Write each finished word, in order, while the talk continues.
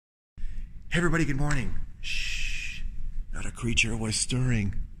Hey everybody, good morning. Shh, not a creature was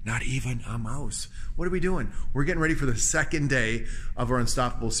stirring, not even a mouse. What are we doing? We're getting ready for the second day of our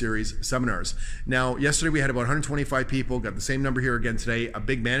Unstoppable Series seminars. Now, yesterday we had about 125 people, got the same number here again today, a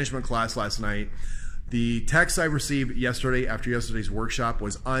big management class last night. The text I received yesterday after yesterday's workshop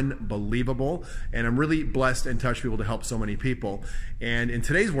was unbelievable, and I'm really blessed and touched people to help so many people. And in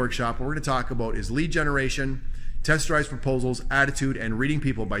today's workshop, what we're going to talk about is lead generation, test drives, proposals, attitude, and reading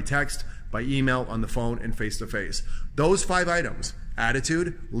people by text, by email, on the phone, and face-to-face. Those 5 items,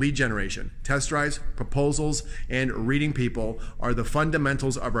 attitude, lead generation, test drives, proposals, and reading people, are the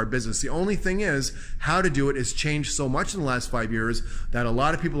fundamentals of our business. The only thing is, how to do it has changed so much in the last 5 years that a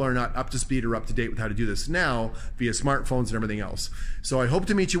lot of people are not up to speed or up to date with how to do this now via smartphones and everything else. So I hope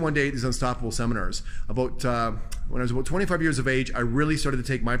to meet you one day at these Unstoppable seminars. When I was about 25 years of age, I really started to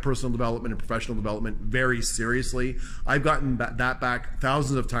take my personal development and professional development very seriously. I've gotten that back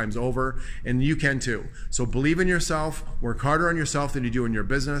thousands of times over, and you can too. So believe in yourself, work harder on yourself than you do in your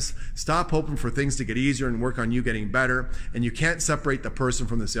business. Stop hoping for things to get easier and work on you getting better. And you can't separate the person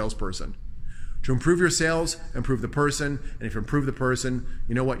from the salesperson. To improve your sales, improve the person. And if you improve the person,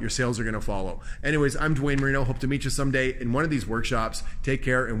 you know what? Your sales are going to follow. Anyways, I'm Dwayne Marino. Hope to meet you someday in one of these workshops. Take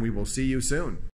care, and we will see you soon.